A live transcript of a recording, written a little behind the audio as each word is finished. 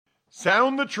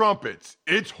Sound the trumpets.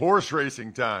 It's horse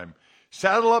racing time.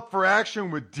 Saddle up for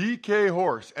action with DK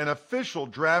Horse, an official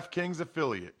DraftKings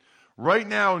affiliate. Right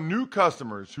now, new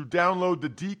customers who download the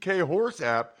DK Horse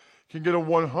app can get a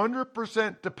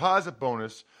 100% deposit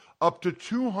bonus up to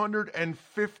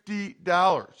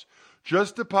 $250.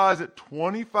 Just deposit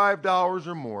 $25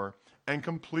 or more and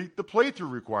complete the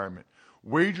playthrough requirement.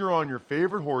 Wager on your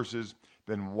favorite horses,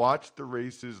 then watch the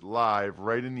races live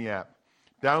right in the app.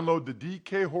 Download the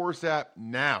DK Horse app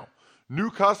now. New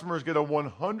customers get a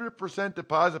 100%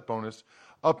 deposit bonus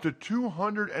up to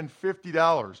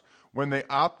 $250 when they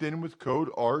opt in with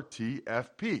code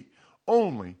RTFP.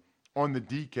 Only on the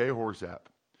DK Horse app.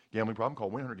 Gambling problem? Call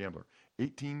 1-800-GAMBLER.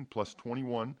 18 plus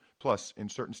 21 plus in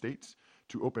certain states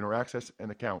to open or access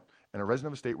an account and a resident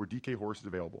of a state where DK Horse is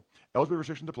available. Eligibility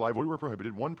restrictions apply. Void where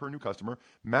prohibited. One per new customer.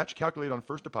 Match calculated on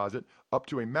first deposit up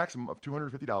to a maximum of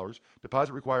 $250.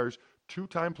 Deposit requires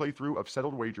 2-time playthrough of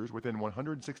settled wagers within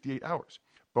 168 hours.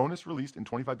 Bonus released in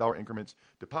 $25 increments.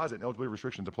 Deposit and eligibility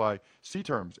restrictions apply. See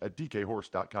terms at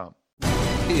dkhorse.com.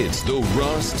 It's the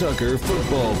Ross Tucker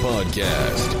Football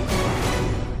Podcast.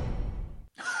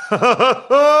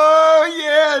 Oh,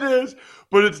 yeah, it is.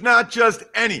 But it's not just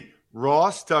any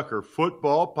Ross Tucker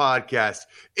Football Podcast.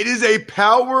 It is a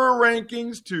Power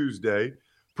Rankings Tuesday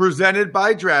presented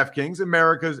by DraftKings,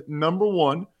 America's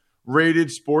 #1 rated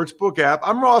sportsbook app.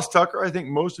 I'm Ross Tucker. I think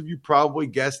most of you probably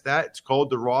guessed that. It's called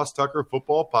the Ross Tucker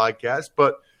Football Podcast.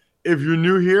 But if you're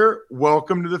new here,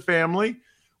 welcome to the family.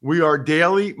 We are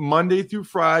daily, Monday through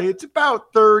Friday. It's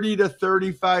about 30 to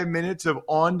 35 minutes of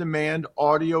on-demand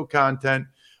audio content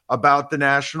about the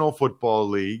National Football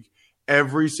League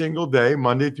every single day,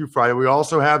 Monday through Friday. We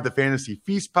also have the Fantasy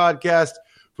Feast podcast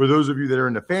for those of you that are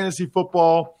into fantasy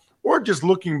football or just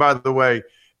looking, by the way,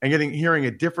 and hearing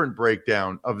a different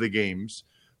breakdown of the games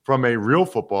from a real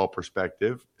football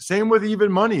perspective. Same with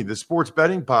Even Money, the sports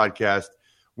betting podcast,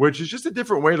 which is just a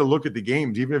different way to look at the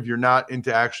games, even if you're not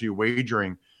into actually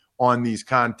wagering on these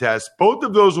contests. Both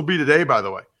of those will be today, by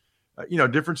the way.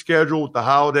 Different schedule with the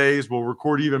holidays. We'll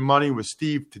record Even Money with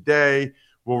Steve today.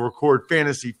 We'll record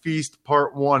Fantasy Feast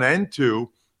Part 1 and 2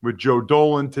 with Joe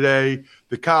Dolan today.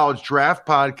 The College Draft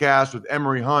Podcast with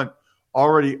Emory Hunt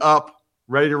already up,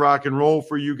 ready to rock and roll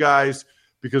for you guys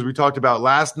because we talked about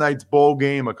last night's bowl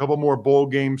game, a couple more bowl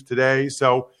games today.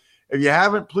 So if you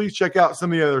haven't, please check out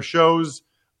some of the other shows.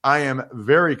 I am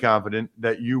very confident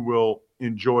that you will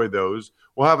enjoy those.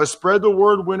 We'll have a Spread the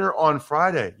Word winner on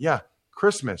Friday. Yeah,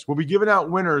 Christmas. We'll be giving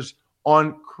out winners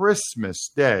on Christmas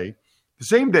Day. The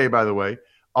same day, by the way,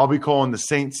 I'll be calling the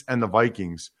Saints and the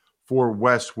Vikings for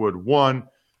Westwood 1.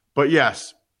 But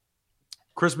yes,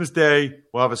 Christmas Day,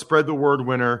 we'll have a Spread the Word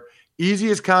winner.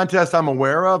 Easiest contest I'm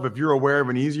aware of. If you're aware of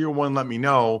an easier one, let me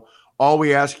know. All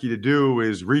we ask you to do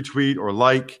is retweet or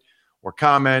like or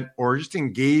comment or just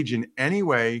engage in any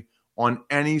way on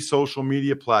any social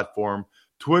media platform.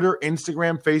 Twitter,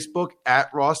 Instagram, Facebook,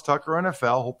 at Ross Tucker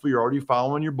NFL. Hopefully you're already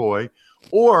following your boy.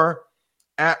 Or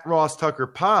at Ross Tucker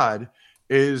Pod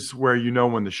is where you know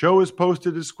when the show is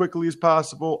posted as quickly as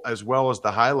possible, as well as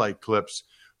the highlight clips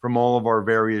from all of our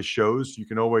various shows. You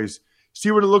can always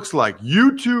see what it looks like.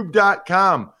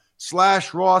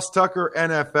 YouTube.com/Ross Tucker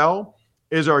NFL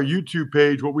is our YouTube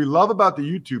page. What we love about the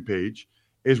YouTube page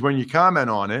is when you comment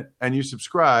on it and you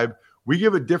subscribe, we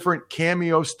give a different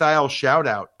cameo-style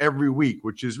shout-out every week,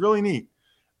 which is really neat.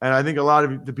 And I think a lot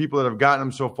of the people that have gotten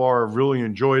them so far have really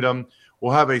enjoyed them.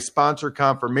 We'll have a sponsor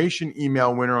confirmation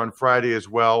email winner on Friday as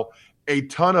well. A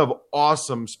ton of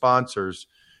awesome sponsors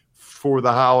for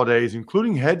the holidays,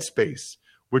 including Headspace,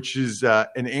 which is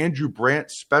an Andrew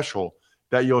Brandt special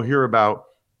that you'll hear about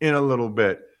in a little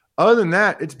bit. Other than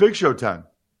that, it's Big Show time.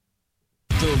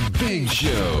 The Big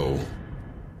Show.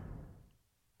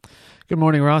 Good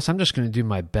morning, Ross. I'm just going to do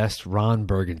my best Ron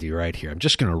Burgundy right here. I'm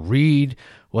just going to read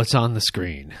what's on the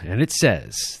screen. And it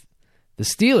says, the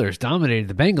Steelers dominated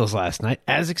the Bengals last night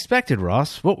as expected,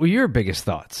 Ross. What were your biggest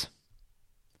thoughts?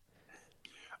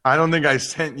 I don't think I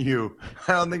sent you the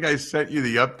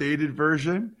updated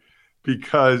version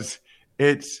because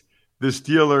it's the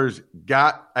Steelers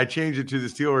I changed it to the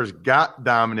Steelers got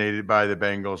dominated by the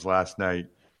Bengals last night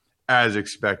as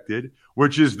expected,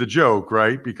 which is the joke,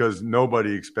 right? Because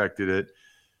nobody expected it.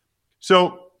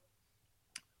 So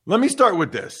let me start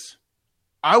with this.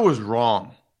 I was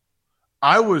wrong.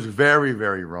 I was very,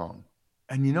 very wrong.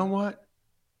 And you know what?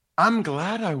 I'm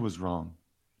glad I was wrong.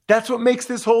 That's what makes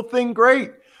this whole thing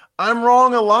great. I'm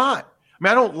wrong a lot. I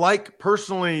mean, I don't like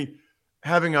personally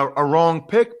having a wrong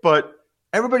pick, but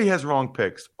everybody has wrong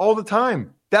picks all the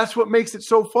time. That's what makes it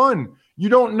so fun. You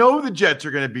don't know the Jets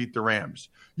are going to beat the Rams.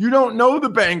 You don't know the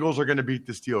Bengals are going to beat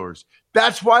the Steelers.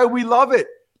 That's why we love it.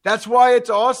 That's why it's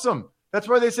awesome. That's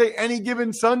why they say any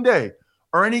given Sunday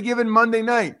or any given Monday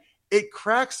night. It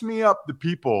cracks me up, the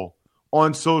people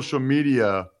on social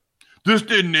media. This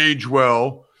didn't age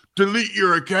well. Delete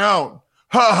your account.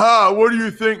 Ha ha, what do you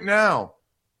think now?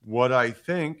 What I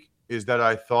think is that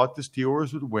I thought the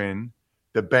Steelers would win.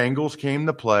 The Bengals came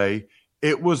to play.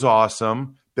 It was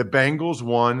awesome. The Bengals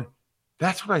won.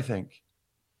 That's what I think.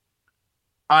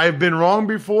 I've been wrong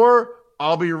before.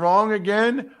 I'll be wrong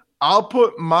again. I'll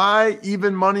put my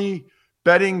even money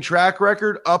betting track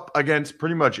record up against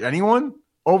pretty much anyone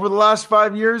over the last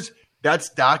 5 years. That's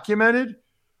documented.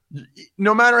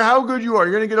 No matter how good you are,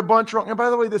 you're going to get a bunch wrong. And by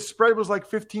the way, the spread was like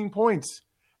 15 points.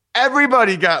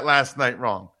 Everybody got last night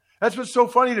wrong. That's what's so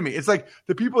funny to me. It's like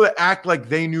the people that act like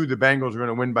they knew the Bengals were going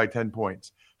to win by 10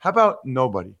 points. How about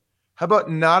nobody? How about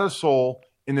not a soul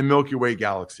in the Milky Way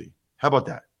galaxy? How about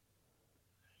that?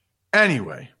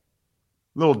 Anyway,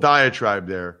 little diatribe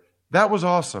there. That was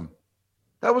awesome.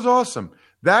 That was awesome.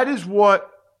 That is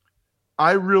what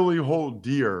I really hold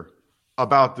dear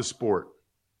about the sport.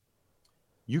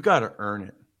 You got to earn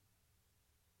it.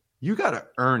 You got to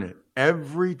earn it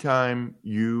every time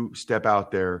you step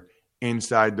out there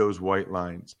inside those white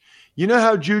lines. You know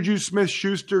how Juju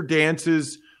Smith-Schuster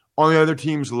dances on the other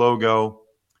team's logo,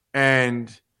 and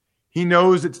he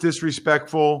knows it's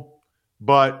disrespectful,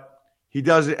 but he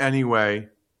does it anyway.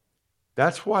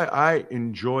 That's why I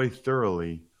enjoy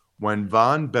thoroughly when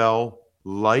Von Bell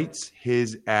lights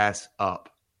his ass up.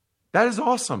 That is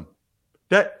awesome.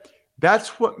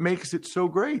 That's what makes it so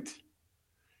great.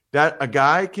 That a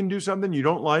guy can do something you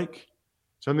don't like,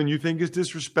 something you think is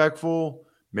disrespectful.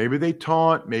 Maybe they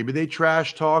taunt, maybe they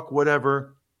trash talk,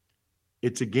 whatever.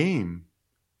 It's a game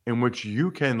in which you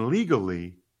can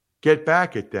legally get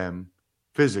back at them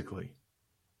physically.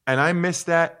 And I miss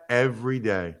that every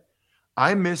day.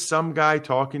 I miss some guy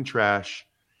talking trash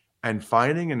and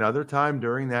finding another time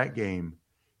during that game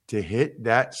to hit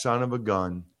that son of a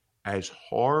gun as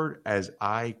hard as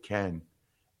I can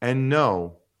and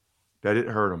know that it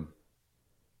hurt him.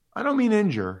 I don't mean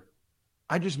injure.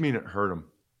 I just mean it hurt him.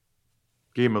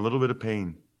 Gave him a little bit of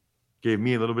pain. Gave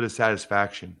me a little bit of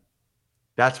satisfaction.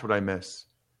 That's what I miss.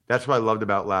 That's what I loved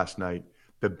about last night.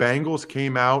 The Bengals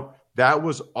came out. That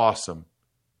was awesome.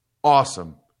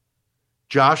 Awesome.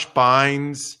 Josh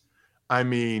Bynes.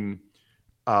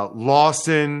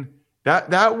 Lawson.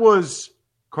 That was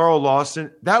Carl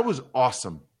Lawson. That was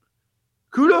awesome.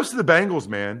 Kudos to the Bengals,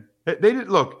 man. They did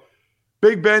look.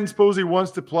 Big Ben supposedly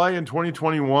wants to play in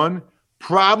 2021.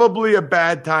 Probably a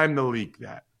bad time to leak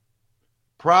that.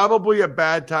 Probably a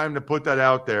bad time to put that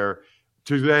out there,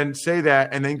 to then say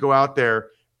that and then go out there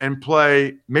and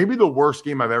play maybe the worst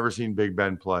game I've ever seen Big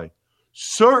Ben play.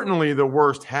 Certainly the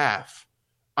worst half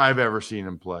I've ever seen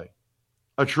him play.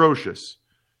 Atrocious.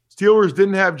 Steelers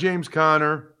didn't have James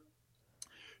Conner.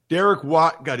 Derek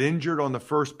Watt got injured on the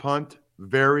first punt.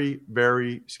 Very,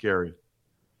 very scary.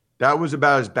 That was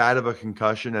about as bad of a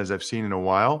concussion as I've seen in a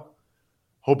while.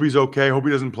 Hope he's okay. Hope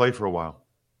he doesn't play for a while.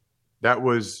 That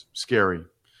was scary.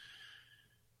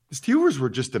 The Steelers were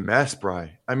just a mess,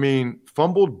 Bri.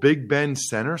 Fumbled Big Ben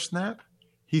center snap.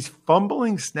 He's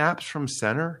fumbling snaps from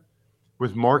center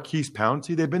with Marquise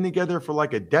Pouncey. They've been together for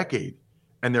like a decade,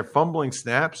 and they're fumbling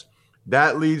snaps.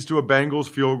 That leads to a Bengals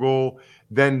field goal.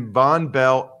 Then Von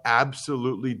Bell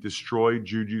absolutely destroyed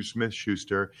Juju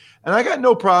Smith-Schuster. And I got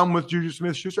no problem with Juju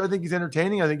Smith-Schuster. I think he's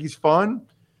entertaining. I think he's fun.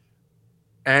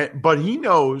 But he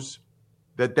knows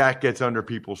that gets under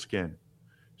people's skin.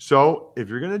 So if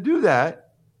you're going to do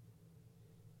that,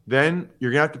 then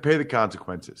you're going to have to pay the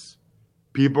consequences.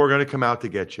 People are going to come out to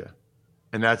get you.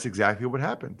 And that's exactly what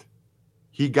happened.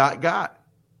 He got.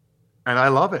 And I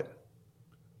love it.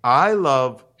 I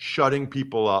love shutting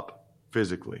people up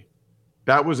physically.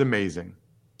 That was amazing.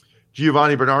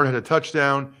 Giovanni Bernard had a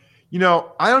touchdown. I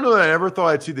don't know that I ever thought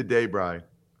I'd see the day, Bri,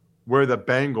 where the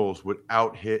Bengals would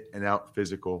out-hit and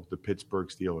out-physical the Pittsburgh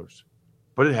Steelers.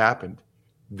 But it happened.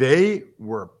 They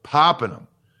were popping them.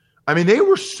 They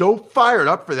were so fired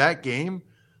up for that game.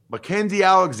 Mackenzie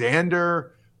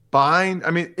Alexander,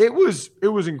 Bynes.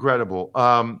 It was incredible.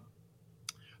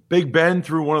 Big Ben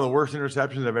threw one of the worst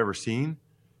interceptions I've ever seen.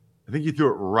 I think he threw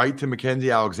it right to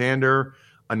Mackenzie Alexander.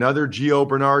 Another Gio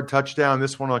Bernard touchdown.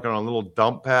 This one like on a little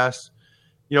dump pass.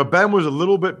 Ben was a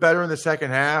little bit better in the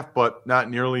second half, but not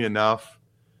nearly enough.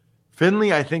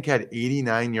 Finley, I think, had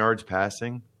 89 yards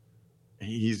passing.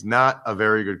 He's not a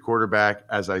very good quarterback,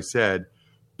 as I said.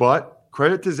 But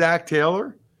credit to Zach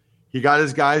Taylor. He got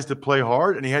his guys to play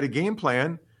hard, and he had a game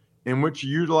plan in which he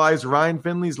utilized Ryan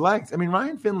Finley's legs.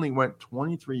 Ryan Finley went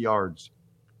 23 yards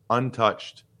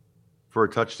untouched for a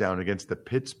touchdown against the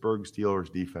Pittsburgh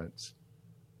Steelers defense.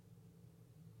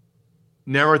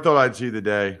 Never thought I'd see the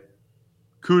day.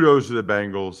 Kudos to the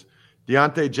Bengals.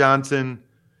 Deontay Johnson,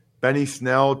 Benny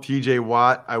Snell, TJ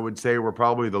Watt, I would say were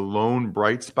probably the lone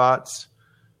bright spots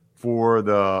for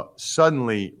the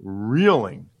suddenly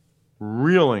reeling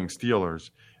Steelers.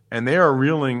 And they are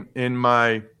reeling in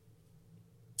my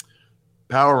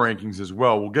power rankings as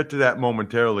well. We'll get to that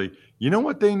momentarily. You know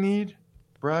what they need,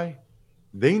 Bri?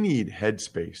 They need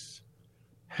Headspace.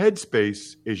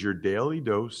 Headspace is your daily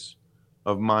dose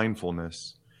of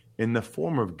mindfulness in the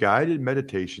form of guided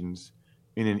meditations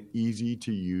in an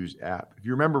easy-to-use app. If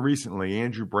you remember recently,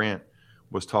 Andrew Brandt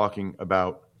was talking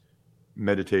about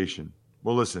meditation.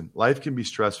 Well, listen, life can be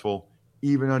stressful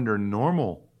even under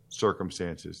normal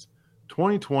circumstances.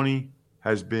 2020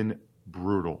 has been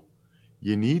brutal.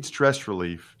 You need stress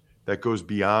relief that goes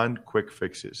beyond quick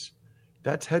fixes.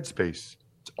 That's Headspace.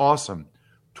 It's awesome.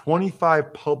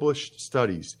 25 published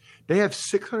studies. They have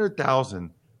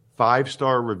 600,000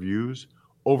 five-star reviews,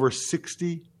 over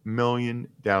 60 million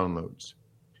downloads.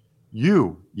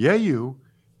 You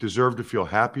deserve to feel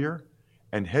happier,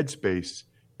 and Headspace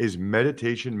is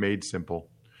meditation made simple.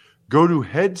 Go to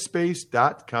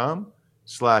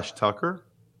headspace.com/Tucker.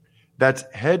 That's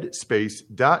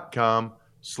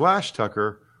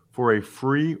headspace.com/Tucker for a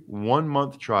free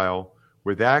 1-month trial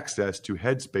with access to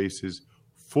Headspace's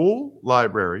full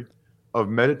library of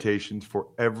meditations for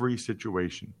every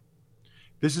situation.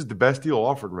 This is the best deal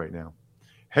offered right now.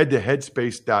 Head to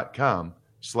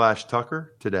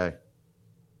headspace.com/Tucker today.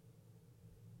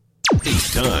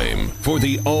 It's time for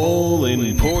the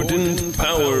all-important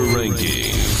Power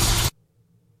Rankings.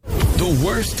 The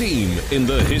worst team in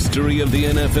the history of the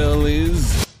NFL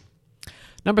is...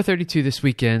 Number 32 this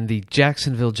weekend, the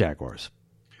Jacksonville Jaguars.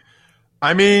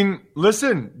 I mean,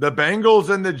 listen, the Bengals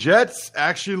and the Jets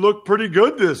actually look pretty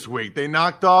good this week. They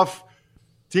knocked off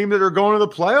teams that are going to the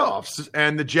playoffs,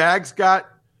 and the Jags got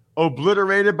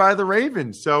obliterated by the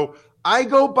Ravens. So I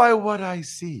go by what I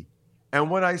see. And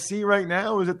what I see right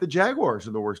now is that the Jaguars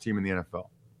are the worst team in the NFL.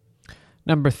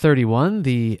 Number 31,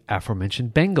 the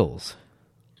aforementioned Bengals.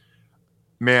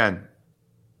 Man,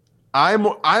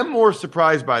 I'm more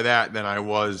surprised by that than I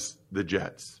was the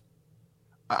Jets.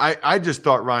 I just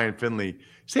thought Ryan Finley,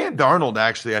 Sam Darnold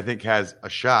actually I think has a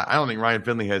shot. I don't think Ryan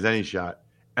Finley has any shot.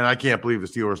 And I can't believe the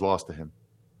Steelers lost to him.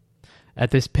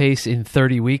 At this pace in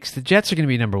 30 weeks, the Jets are going to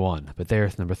be number 1, but they're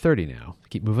number 30 now.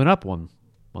 Keep moving up one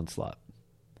slot.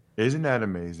 Isn't that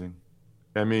amazing?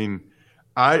 I mean,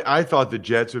 I thought the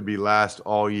Jets would be last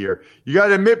all year. You got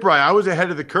to admit, Brian, I was ahead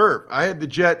of the curve. I had the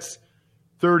Jets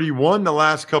 31 the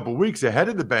last couple of weeks ahead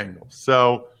of the Bengals.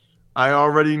 So I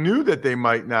already knew that they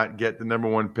might not get the number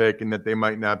 1 pick and that they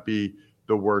might not be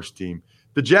the worst team.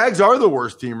 The Jags are the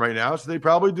worst team right now, so they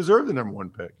probably deserve the number 1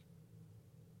 pick.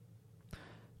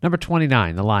 Number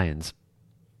 29, the Lions.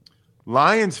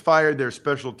 Lions fired their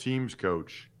special teams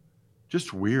coach.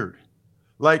 Just weird.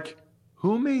 Like,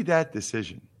 who made that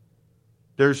decision?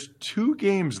 There's 2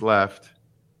 games left.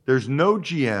 There's no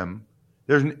GM.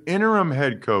 There's an interim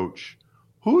head coach.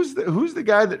 Who's the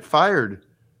guy that fired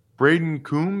Braden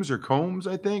Coombs or Combs?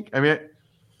 I think. I mean,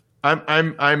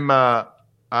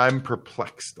 I'm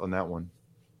perplexed on that one.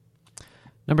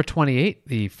 Number 28,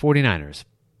 the 49ers.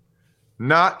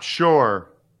 Not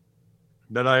sure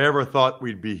that I ever thought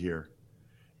we'd be here,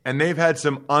 and they've had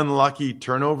some unlucky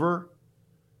turnover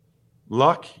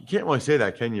luck. You can't really say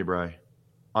that, can you, Bri?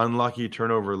 Unlucky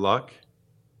turnover luck.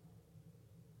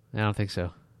 I don't think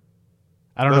so.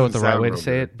 I don't know what the right way to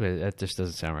say it, but that just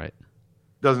doesn't sound right.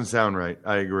 Doesn't sound right.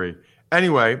 I agree.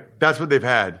 Anyway, that's what they've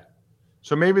had.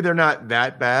 So maybe they're not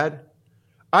that bad.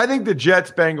 I think the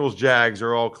Jets, Bengals, Jags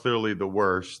are all clearly the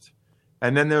worst.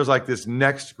 And then there's like this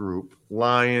next group,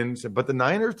 Lions. But the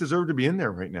Niners deserve to be in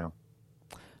there right now.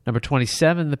 Number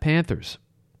 27, the Panthers.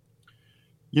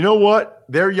 You know what?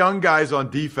 Their young guys on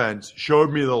defense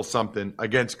showed me a little something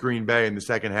against Green Bay in the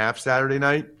second half Saturday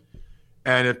night.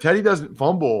 And if Teddy doesn't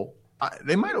fumble,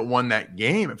 they might have won that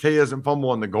game if Teddy doesn't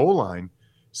fumble on the goal line.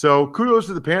 So kudos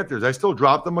to the Panthers. I still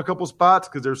dropped them a couple spots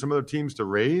because there's some other teams to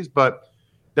raise, but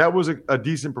that was a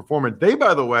decent performance. They,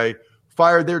 by the way,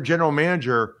 fired their general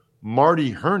manager, Marty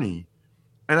Hurney.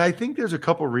 And I think there's a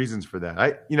couple reasons for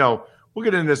that. We'll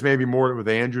get into this maybe more with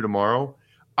Andrew tomorrow.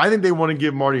 I think they want to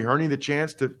give Marty Hurney the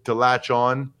chance to latch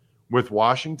on with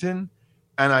Washington.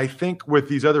 And I think with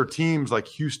these other teams like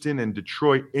Houston and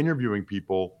Detroit interviewing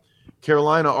people,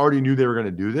 Carolina already knew they were going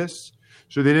to do this.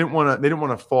 So they didn't want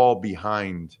to fall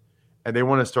behind, and they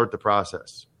want to start the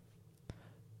process.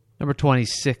 Number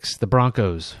 26, the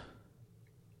Broncos.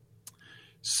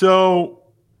 So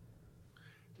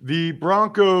the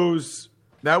Broncos,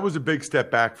 that was a big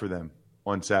step back for them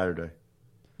on Saturday.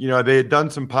 They had done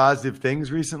some positive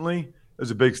things recently.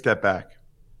 is a big step back.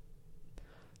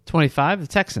 25, the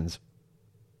Texans.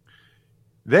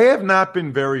 They have not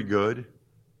been very good,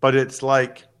 but it's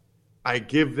like I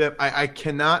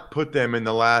cannot put them in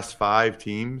the last 5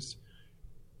 teams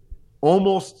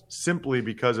almost simply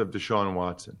because of Deshaun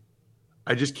Watson.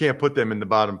 I just can't put them in the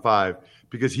bottom 5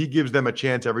 because he gives them a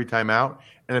chance every time out.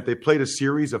 And if they played a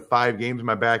series of 5 games in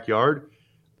my backyard,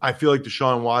 I feel like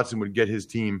Deshaun Watson would get his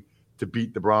team to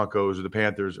beat the Broncos or the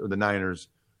Panthers or the Niners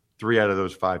 3 out of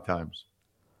those 5 times.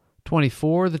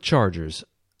 24, the Chargers.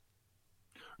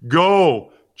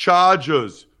 Go,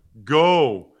 Chargers,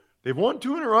 go. They've won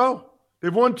 2 in a row.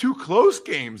 They've won 2 close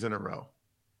games in a row.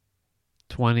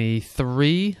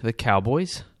 23, the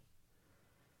Cowboys.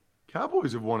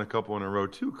 Cowboys have won a couple in a row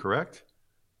too, correct?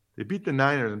 They beat the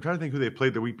Niners. I'm trying to think who they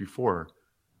played the week before.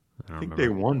 I think they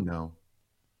won now.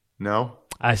 No?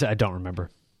 I don't remember.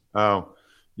 Oh,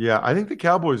 yeah. I think the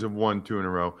Cowboys have won 2 in a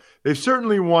row. They've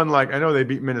certainly won, I know they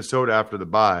beat Minnesota after the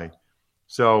bye.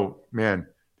 So, man,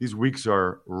 these weeks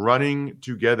are running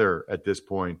together at this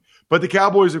point. But the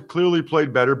Cowboys have clearly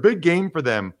played better. Big game for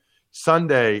them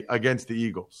Sunday against the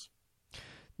Eagles.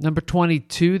 Number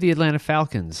 22, the Atlanta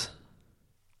Falcons.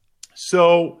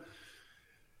 So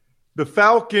the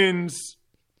Falcons,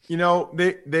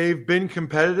 they've been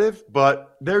competitive,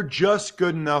 but they're just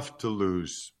good enough to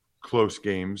lose close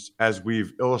games, as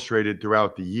we've illustrated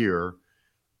throughout the year.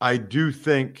 I do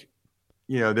think,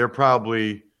 they're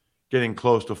probably getting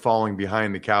close to falling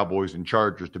behind the Cowboys and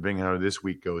Chargers, depending on how this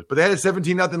week goes. But they had a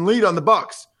 17-0 lead on the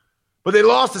Bucs, but they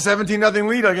lost a 17-0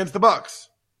 lead against the Bucs.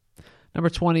 Number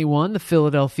 21, the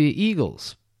Philadelphia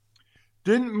Eagles.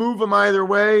 Didn't move them either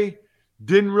way.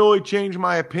 Didn't really change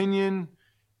my opinion.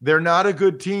 They're not a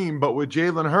good team, but with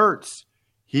Jalen Hurts,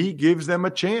 he gives them a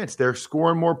chance. They're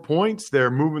scoring more points.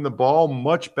 They're moving the ball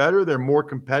much better. They're more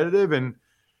competitive, and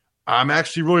I'm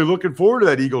actually really looking forward to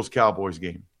that Eagles-Cowboys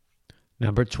game.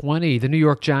 Number 20, the New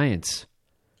York Giants.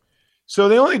 So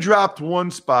they only dropped 1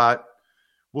 spot.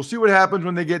 We'll see what happens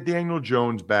when they get Daniel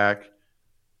Jones back.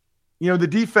 The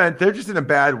defense, they're just in a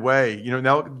bad way.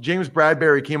 Now James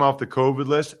Bradbury came off the COVID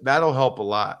list. That'll help a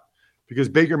lot because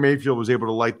Baker Mayfield was able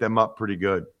to light them up pretty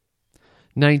good.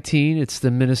 19, it's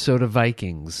the Minnesota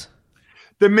Vikings.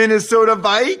 The Minnesota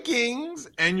Vikings,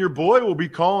 and your boy will be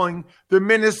calling the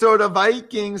Minnesota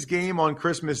Vikings game on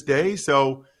Christmas Day.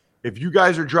 So if you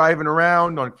guys are driving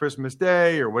around on Christmas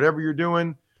Day or whatever you're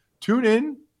doing, tune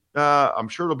in. I'm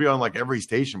sure it'll be on every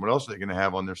station. What else are they going to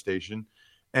have on their station?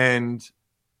 And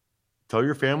tell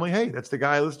your family, hey, that's the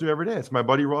guy I listen to every day. It's my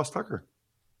buddy Ross Tucker.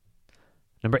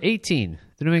 Number 18,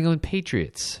 the New England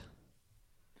Patriots.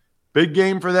 Big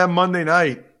game for them Monday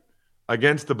night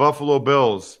against the Buffalo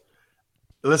Bills.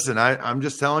 Listen, I'm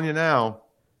just telling you now,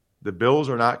 the Bills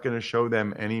are not going to show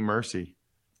them any mercy.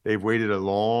 They've waited a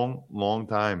long, long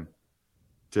time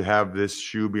to have this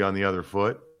shoe be on the other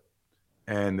foot,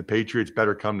 and the Patriots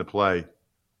better come to play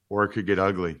or it could get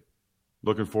ugly.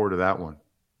 Looking forward to that one.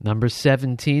 Number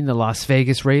 17, the Las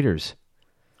Vegas Raiders.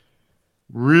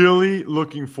 Really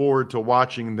looking forward to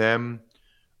watching them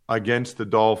against the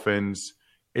Dolphins.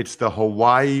 It's the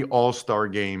Hawaii All-Star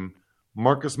Game.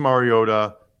 Marcus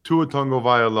Mariota, Tua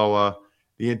Tagovailoa,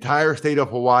 the entire state of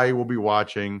Hawaii will be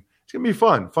watching. It's going to be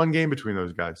fun. Fun game between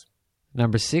those guys.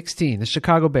 Number 16, the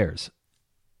Chicago Bears.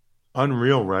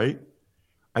 Unreal, right?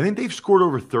 I think they've scored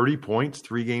over 30 points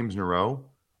 3 games in a row.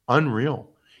 Unreal.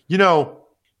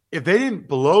 If they didn't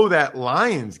blow that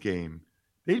Lions game,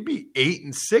 they'd be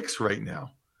 8-6 right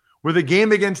now with a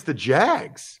game against the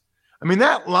Jags. I mean,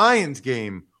 that Lions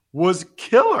game was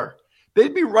killer.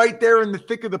 They'd be right there in the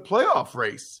thick of the playoff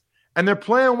race. And they're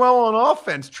playing well on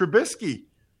offense. Trubisky,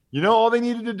 all they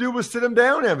needed to do was sit him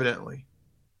down, evidently.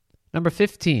 Number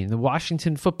 15, the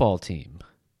Washington Football Team.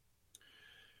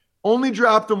 Only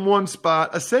dropped them 1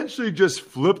 spot, essentially just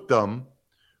flipped them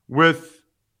with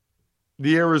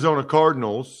the Arizona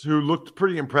Cardinals, who looked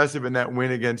pretty impressive in that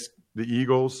win against the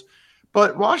Eagles.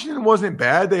 But Washington wasn't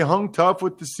bad. They hung tough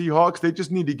with the Seahawks. They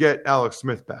just need to get Alex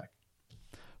Smith back.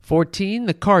 14,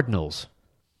 the Cardinals.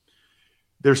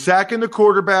 They're sacking the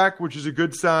quarterback, which is a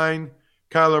good sign.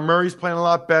 Kyler Murray's playing a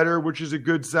lot better, which is a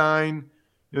good sign.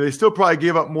 They still probably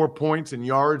gave up more points and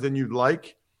yards than you'd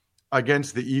like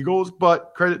against the Eagles,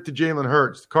 but credit to Jalen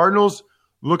Hurts. The Cardinals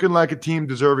looking like a team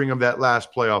deserving of that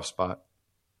last playoff spot.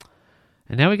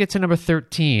 And now we get to number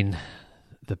 13,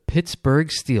 the Pittsburgh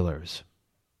Steelers.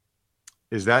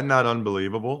 Is that not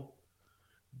unbelievable?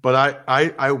 But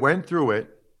I went through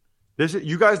it.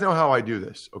 You guys know how I do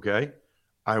this, okay?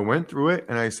 I went through it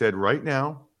and I said, right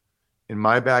now, in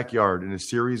my backyard, in a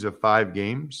series of 5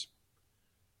 games,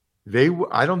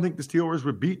 I don't think the Steelers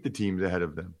would beat the teams ahead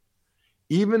of them.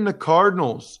 Even the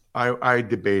Cardinals, I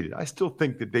debated. I still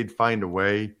think that they'd find a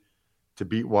way to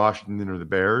beat Washington or the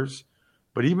Bears.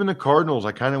 But even the Cardinals,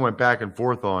 I kind of went back and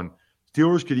forth on.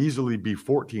 Steelers could easily be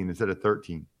 14 instead of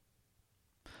 13.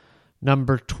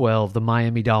 Number 12, the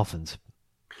Miami Dolphins.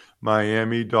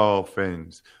 Miami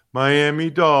Dolphins. Miami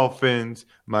Dolphins.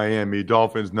 Miami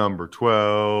Dolphins number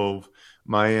 12.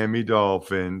 Miami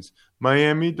Dolphins.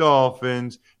 Miami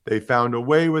Dolphins. They found a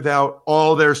way without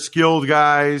all their skilled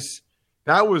guys.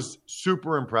 That was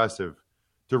super impressive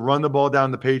to run the ball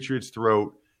down the Patriots'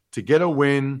 throat, to get a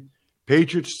win.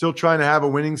 Patriots still trying to have a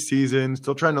winning season,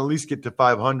 still trying to at least get to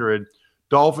 500.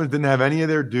 Dolphins didn't have any of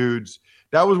their dudes.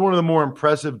 That was one of the more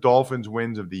impressive Dolphins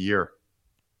wins of the year.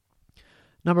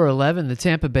 Number 11, the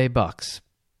Tampa Bay Bucks.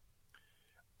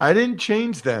 I didn't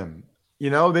change them.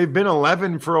 They've been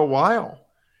 11 for a while.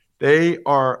 They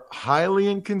are highly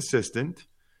inconsistent.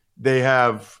 They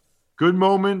have good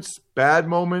moments, bad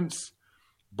moments,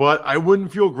 but I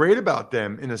wouldn't feel great about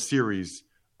them in a series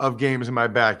of games in my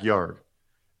backyard.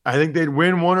 I think they'd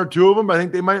win one or two of them, but I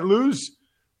think they might lose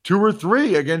 2 or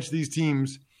 3 against these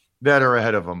teams that are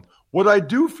ahead of them. What I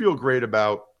do feel great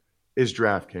about is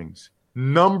DraftKings.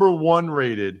 Number 1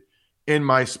 rated in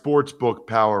my sportsbook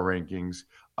power rankings,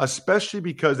 especially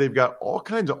because they've got all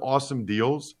kinds of awesome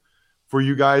deals for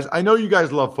you guys. I know you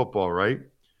guys love football, right?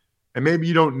 And maybe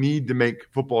you don't need to make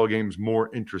football games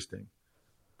more interesting,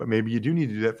 but maybe you do need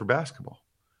to do that for basketball.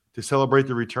 To celebrate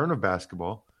the return of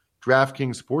basketball,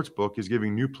 DraftKings Sportsbook is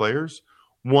giving new players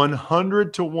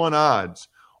 100-1 odds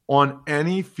on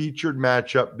any featured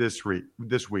matchup this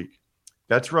week.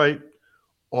 That's right.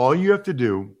 All you have to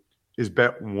do is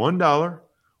bet $1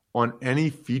 on any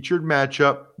featured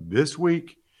matchup this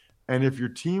week, and if your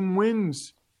team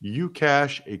wins, you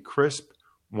cash a crisp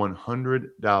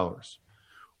 $100.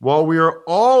 While we are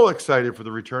all excited for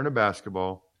the return of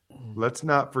basketball, let's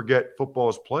not forget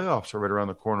football's playoffs are right around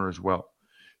the corner as well.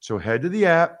 So head to the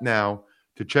app now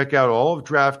to check out all of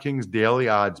DraftKings' daily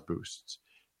odds boosts.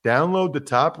 Download the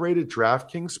top-rated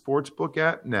DraftKings Sportsbook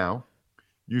app now.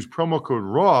 Use promo code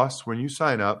ROSS when you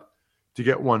sign up to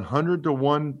get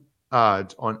 100-1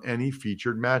 odds on any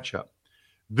featured matchup.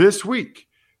 This week,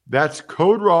 that's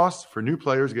code ROSS for new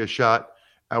players to get a shot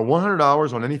at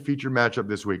 $100 on any featured matchup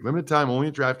this week. Limited time only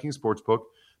at DraftKings Sportsbook.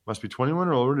 Must be 21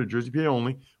 or older, New Jersey, PA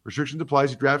only. Restrictions apply.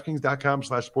 See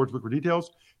DraftKings.com/sportsbook for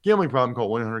details. Gambling problem, call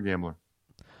 1-800-GAMBLER.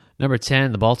 Number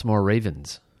 10, the Baltimore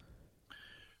Ravens.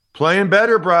 Playing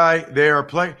better, Bri. They are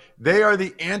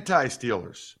the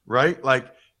anti-Steelers, right?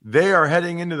 Like, they are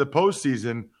heading into the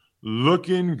postseason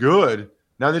looking good.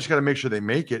 Now they just got to make sure they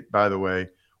make it, by the way.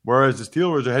 Whereas the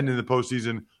Steelers are heading into the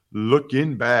postseason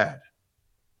looking bad.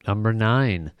 Number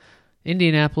 9,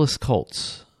 Indianapolis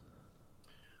Colts.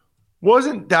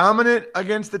 Wasn't dominant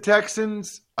against the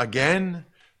Texans again,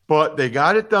 but they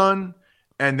got it done,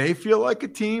 and they feel like a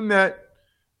team that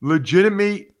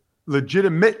legitimately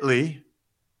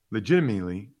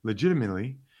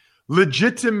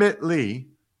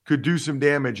could do some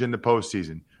damage in the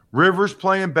postseason. Rivers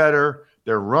playing better.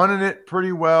 They're running it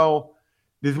pretty well.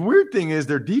 The weird thing is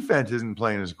their defense isn't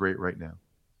playing as great right now.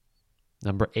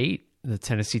 Number 8, the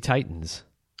Tennessee Titans.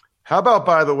 How about,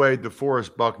 by the way,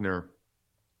 DeForest Buckner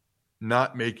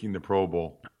not making the Pro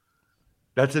Bowl?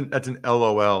 That's an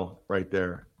LOL right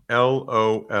there.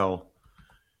 LOL.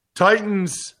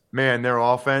 Titans, man, their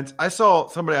offense. I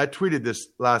tweeted this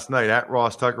last night at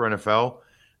Ross Tucker NFL.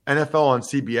 NFL on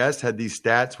CBS had these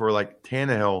stats where like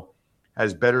Tannehill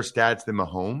has better stats than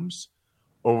Mahomes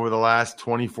over the last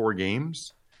 24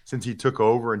 games since he took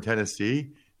over in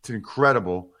Tennessee. It's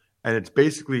incredible. And it's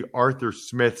basically Arthur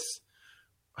Smith's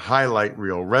highlight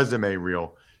reel, resume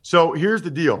reel. So here's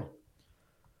the deal.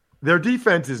 Their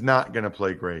defense is not going to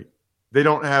play great. They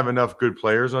don't have enough good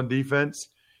players on defense.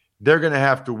 They're going to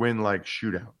have to win like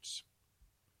shootouts.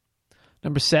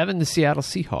 Number 7, the Seattle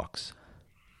Seahawks.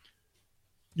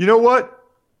 You know what?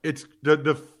 It's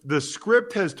the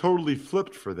script has totally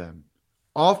flipped for them.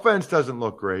 Offense doesn't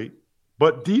look great,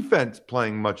 but defense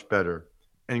playing much better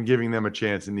and giving them a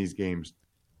chance in these games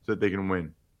so that they can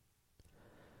win.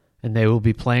 And they will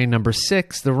be playing number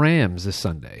 6, the Rams, this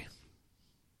Sunday.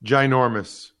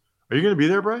 Ginormous. Are you going to be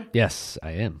there, Bri? Yes,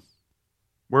 I am.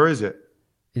 Where is it?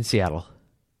 In Seattle.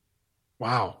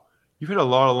 Wow. You've had a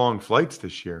lot of long flights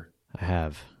this year. I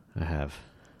have.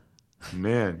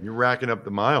 Man, you're racking up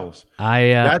the miles.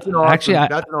 That's an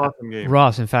awesome game.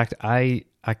 Ross, in fact, I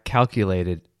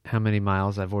calculated how many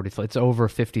miles I've already flown. It's over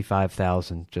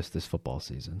 55,000 just this football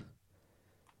season.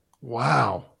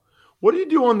 Wow. What do you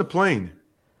do on the plane,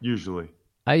 usually?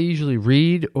 I usually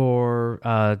read or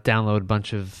download a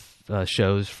bunch of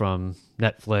shows from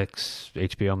Netflix,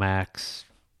 HBO Max,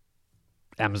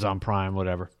 Amazon Prime,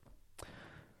 whatever.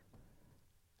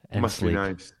 And Must sleep, be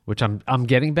nice. which I'm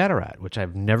getting better at, which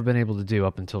I've never been able to do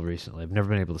up until recently. I've never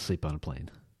been able to sleep on a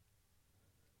plane.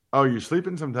 Oh, you're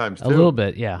sleeping sometimes too? A little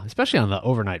bit, yeah. Especially on the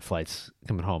overnight flights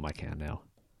coming home, I can now.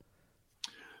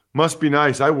 Must be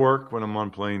nice. I work when I'm on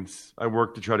planes. I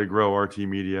work to try to grow RT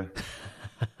Media.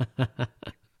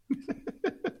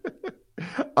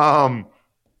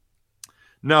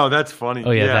 No, that's funny.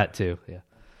 Oh, yeah, that too, yeah.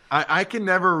 I can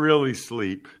never really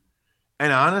sleep.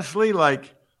 And honestly,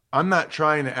 like, I'm not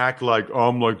trying to act like, oh,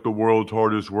 I'm like the world's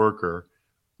hardest worker.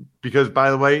 Because,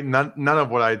 by the way, none of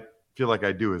what I feel like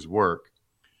I do is work.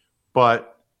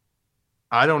 But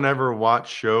I don't ever watch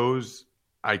shows.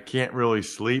 I can't really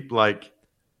sleep. Like,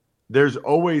 there's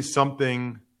always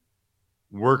something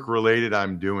work-related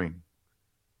I'm doing.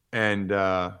 And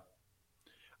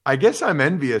I guess I'm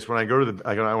envious when I go to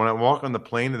when I walk on the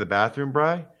plane to the bathroom,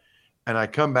 Bri, and I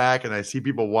come back and I see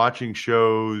people watching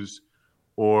shows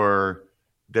or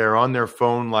they're on their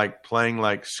phone, like playing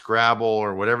like Scrabble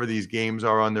or whatever these games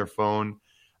are on their phone.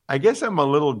 I guess I'm a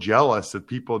little jealous of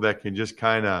people that can just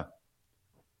kind of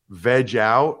veg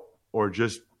out or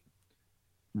just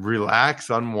relax,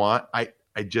 unwind. I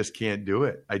just can't do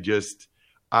it.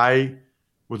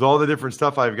 With all the different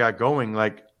stuff I've got going,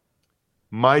 like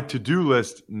my to-do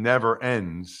list never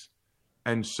ends.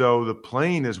 And so the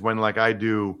plane is when like I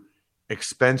do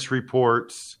expense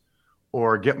reports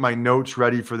or get my notes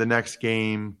ready for the next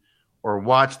game or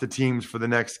watch the teams for the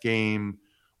next game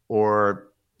or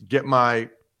get my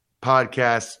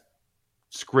podcast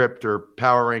script or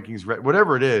power rankings ready,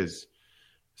 whatever it is.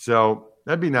 So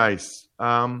that'd be nice.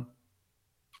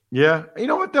 Yeah. You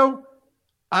know what though?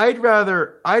 I'd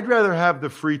rather have the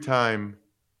free time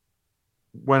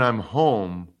when I'm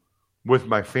home with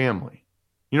my family.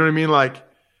 You know what I mean? Like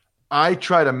I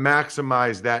try to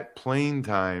maximize that plane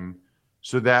time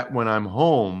so that when I'm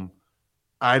home,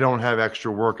 I don't have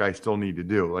extra work I still need to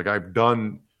do. Like I've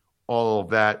done all of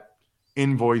that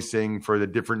invoicing for the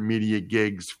different media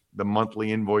gigs, the monthly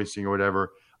invoicing or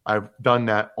whatever. I've done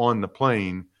that on the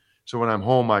plane. So when I'm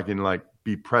home, I can like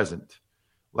be present.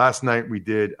 Last night we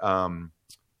did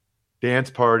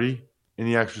dance party in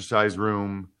the exercise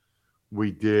room.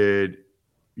 We did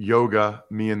yoga,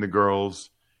 me and the girls.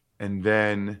 And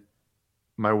then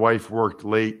my wife worked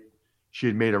late. She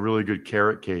had made a really good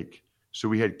carrot cake. So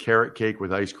we had carrot cake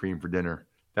with ice cream for dinner.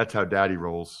 That's how Daddy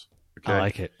rolls. Okay? I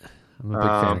like it. I'm a big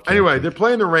fan of anyway, cake. they're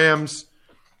playing the Rams.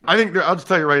 I'll just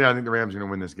tell you right now, I think the Rams are going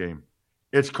to win this game.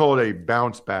 It's called a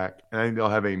bounce back, and I think they'll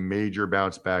have a major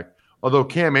bounce back. Although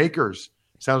Cam Akers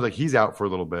sounds like he's out for a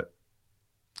little bit.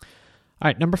 All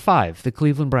right, number 5, the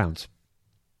Cleveland Browns.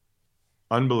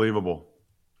 Unbelievable.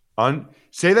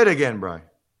 Say that again, Bri.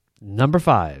 Number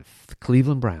 5, the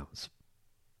Cleveland Browns.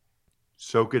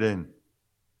 Soak it in.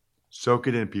 Soak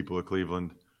it in, people of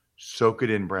Cleveland. Soak it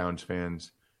in, Browns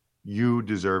fans. You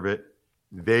deserve it.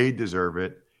 They deserve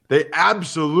it. They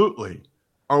absolutely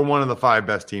are one of the 5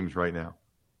 best teams right now.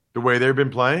 The way they've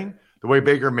been playing, the way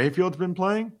Baker Mayfield's been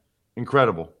playing,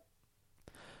 incredible.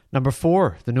 Number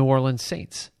 4, the New Orleans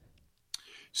Saints.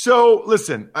 So,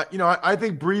 listen, I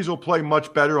think Breeze will play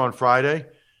much better on Friday.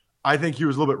 I think he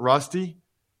was a little bit rusty.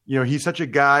 He's such a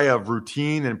guy of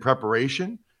routine and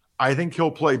preparation. I think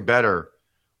he'll play better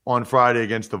on Friday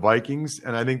against the Vikings,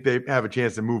 and I think they have a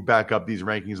chance to move back up these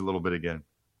rankings a little bit again.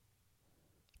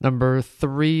 Number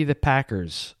 3, the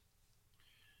Packers.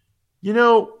 They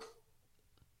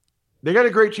got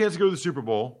a great chance to go to the Super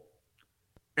Bowl.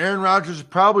 Aaron Rodgers is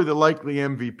probably the likely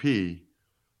MVP,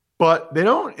 but they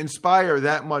don't inspire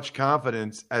that much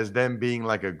confidence as them being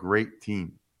like a great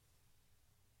team.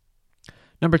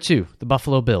 Number 2, the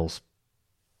Buffalo Bills.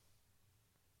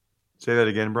 Say that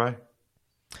again, Bri.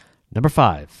 Number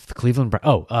 5, the Cleveland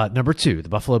Browns. Number 2, the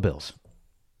Buffalo Bills.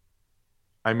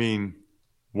 I mean,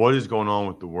 what is going on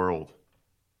with the world?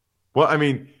 Well, I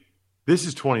mean, this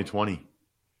is 2020.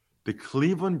 The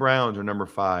Cleveland Browns are number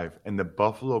 5, and the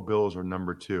Buffalo Bills are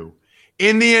number 2.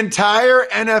 In the entire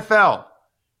NFL,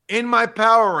 in my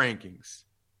power rankings.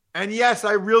 And yes,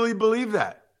 I really believe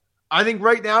that. I think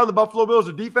right now the Buffalo Bills,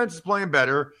 the defense is playing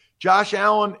better. Josh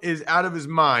Allen is out of his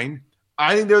mind.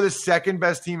 I think they're the second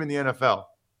best team in the NFL.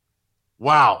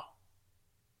 Wow.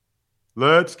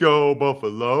 Let's go,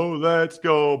 Buffalo. Let's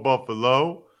go,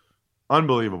 Buffalo.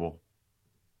 Unbelievable.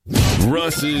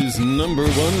 Russ's number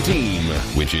 1 team,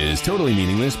 which is totally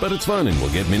meaningless, but it's fun and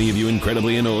will get many of you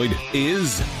incredibly annoyed,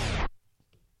 is...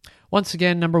 Once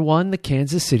again, number 1, the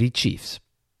Kansas City Chiefs.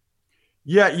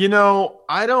 Yeah,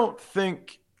 I don't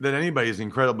think that anybody's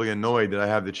incredibly annoyed that I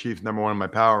have the Chiefs number 1 in my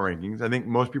power rankings. I think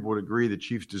most people would agree the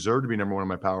Chiefs deserve to be number 1 in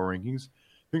my power rankings.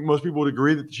 I think most people would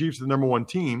agree that the Chiefs are the number 1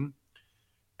 team.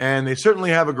 And they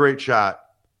certainly have a great shot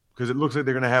because it looks like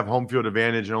they're going to have home field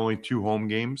advantage in only 2 home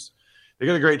games. They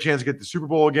got a great chance to get the Super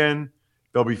Bowl again.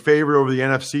 They'll be favored over the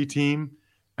NFC team,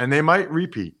 and they might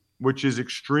repeat, which is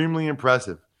extremely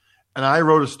impressive. And I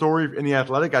wrote a story in The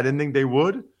Athletic. I didn't think they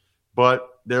would, but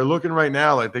they're looking right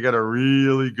now like they got a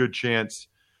really good chance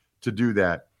to do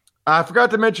that. I forgot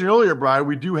to mention earlier, Brian,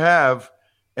 we do have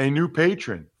a new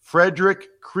patron,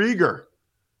 Frederick Krieger.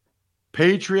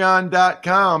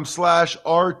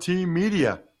 Patreon.com/RT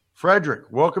Media. Frederick,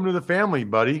 welcome to the family,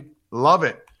 buddy. Love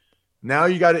it. Now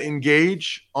you got to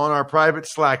engage on our private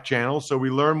Slack channel so we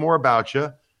learn more about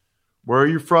you. Where are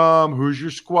you from? Who's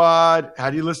your squad? How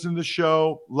do you listen to the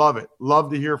show? Love it. Love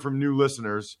to hear from new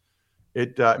listeners.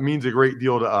 It means a great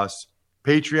deal to us.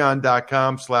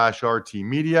 Patreon.com/RT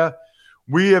Media.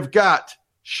 We have got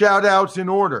shout outs in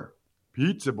order.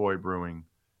 Pizza Boy Brewing.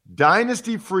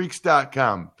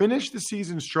 DynastyFreaks.com. Finish the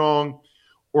season strong,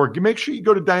 or make sure you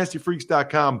go to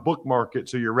DynastyFreaks.com, bookmark it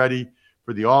so you're ready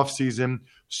for the offseason.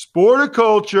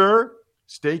 Sporticulture,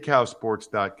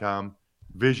 SteakhouseSports.com,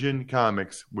 Vision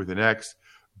Comics with an X.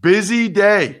 Busy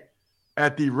day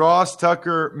at the Ross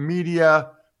Tucker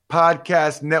Media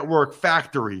Podcast Network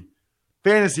Factory.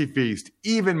 Fantasy Feast,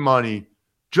 even money,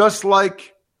 just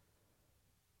like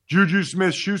Juju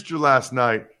Smith-Schuster last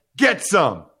night. Get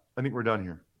some. I think we're done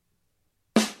here.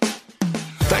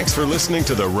 Thanks for listening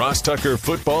to the Ross Tucker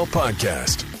Football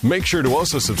Podcast. Make sure to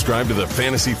also subscribe to the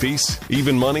Fantasy Feast,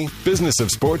 Even Money, Business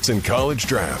of Sports, and College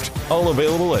Draft. All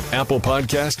available at Apple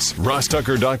Podcasts,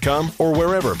 rosstucker.com, or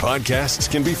wherever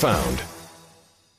podcasts can be found.